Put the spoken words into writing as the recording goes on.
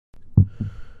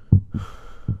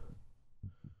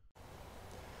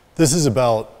This is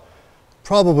about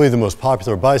probably the most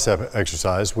popular bicep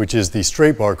exercise, which is the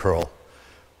straight bar curl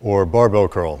or barbell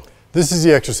curl. This is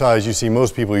the exercise you see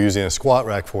most people using a squat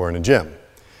rack for in a gym.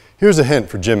 Here's a hint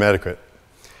for gym etiquette.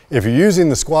 If you're using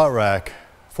the squat rack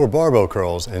for barbell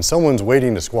curls and someone's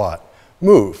waiting to squat,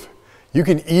 move. You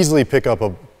can easily pick up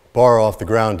a bar off the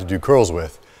ground to do curls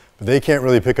with, but they can't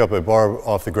really pick up a bar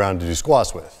off the ground to do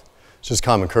squats with. It's just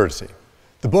common courtesy.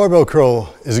 The barbell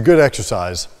curl is a good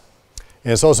exercise,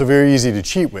 and it's also very easy to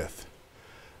cheat with.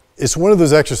 It's one of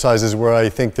those exercises where I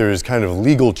think there's kind of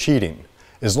legal cheating,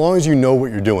 as long as you know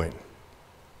what you're doing.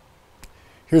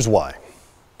 Here's why.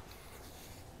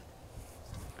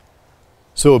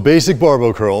 So a basic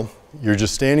barbell curl, you're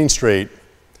just standing straight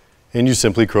and you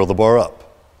simply curl the bar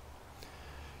up.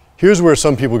 Here's where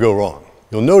some people go wrong.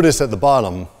 You'll notice at the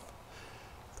bottom,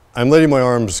 I'm letting my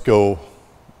arms go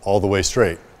all the way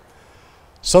straight.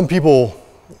 Some people,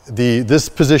 this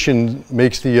position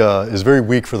is very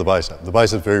weak for the bicep. The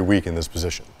bicep is very weak in this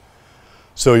position.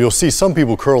 So you'll see some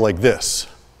people curl like this.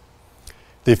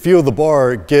 They feel the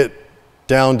bar get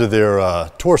down to their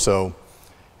torso,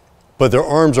 but their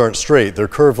arms aren't straight. They're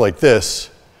curved like this,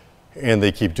 and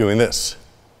they keep doing this.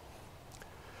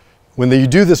 When you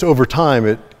do this over time,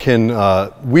 it can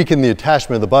weaken the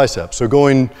attachment of the bicep. So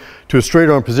going to a straight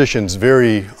arm position is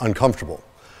very uncomfortable.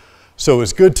 So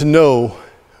it's good to know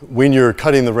when you're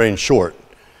cutting the range short.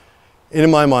 And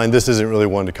in my mind, this isn't really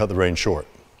one to cut the range short.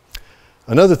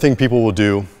 Another thing people will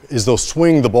do is they'll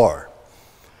swing the bar,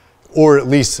 or at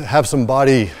least have some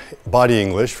body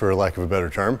English, for lack of a better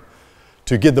term,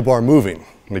 to get the bar moving,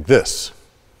 like this.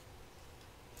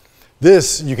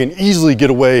 This, you can easily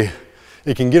get away,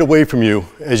 it can get away from you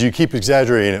as you keep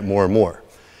exaggerating it more and more.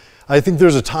 I think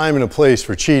there's a time and a place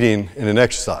for cheating in an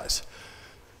exercise.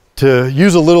 To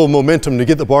use a little momentum to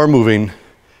get the bar moving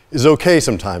is okay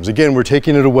sometimes. Again, we're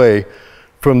taking it away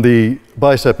from the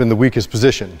bicep in the weakest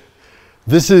position.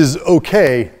 This is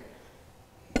okay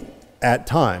at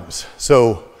times.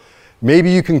 So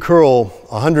maybe you can curl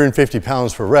 150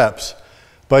 pounds for reps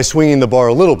by swinging the bar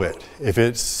a little bit. If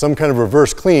it's some kind of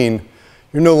reverse clean,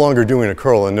 you're no longer doing a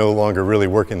curl and no longer really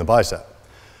working the bicep.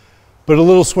 But a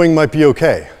little swing might be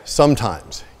okay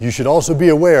sometimes. You should also be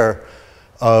aware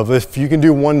of, if you can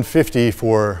do 150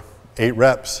 for 8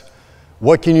 reps,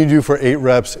 what can you do for 8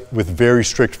 reps with very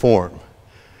strict form?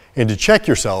 And to check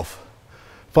yourself,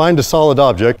 find a solid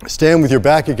object, stand with your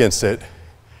back against it,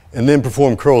 and then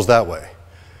perform curls that way.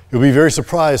 You'll be very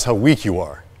surprised how weak you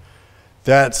are.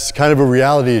 That's kind of a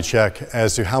reality check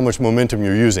as to how much momentum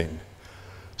you're using.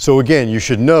 So again, you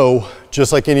should know,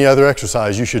 just like any other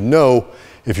exercise, you should know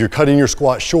if you're cutting your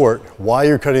squats short, why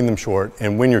you're cutting them short,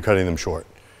 and when you're cutting them short.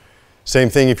 Same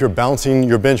thing if you're bouncing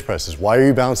your bench presses. Why are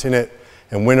you bouncing it,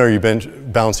 and when are you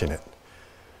bouncing it?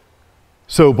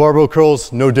 So barbell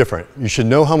curls, no different. You should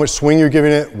know how much swing you're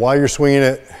giving it, why you're swinging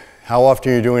it, how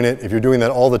often you're doing it. If you're doing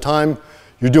that all the time,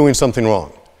 you're doing something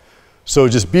wrong. So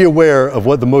just be aware of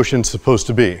what the motion's supposed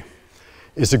to be.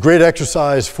 It's a great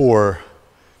exercise for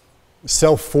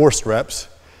self-forced reps,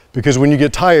 because when you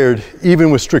get tired, even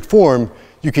with strict form,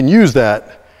 you can use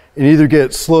that and either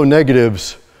get slow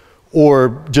negatives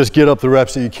or just get up the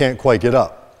reps that you can't quite get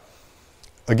up.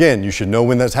 Again, you should know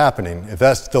when that's happening. If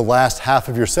that's the last half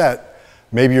of your set,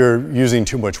 maybe you're using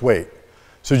too much weight.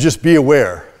 So just be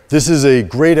aware. This is a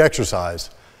great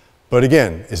exercise, but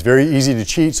again, it's very easy to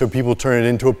cheat, so people turn it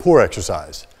into a poor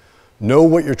exercise. Know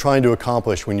what you're trying to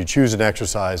accomplish when you choose an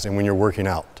exercise and when you're working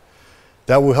out.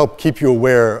 That will help keep you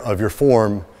aware of your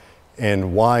form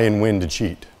and why and when to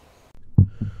cheat.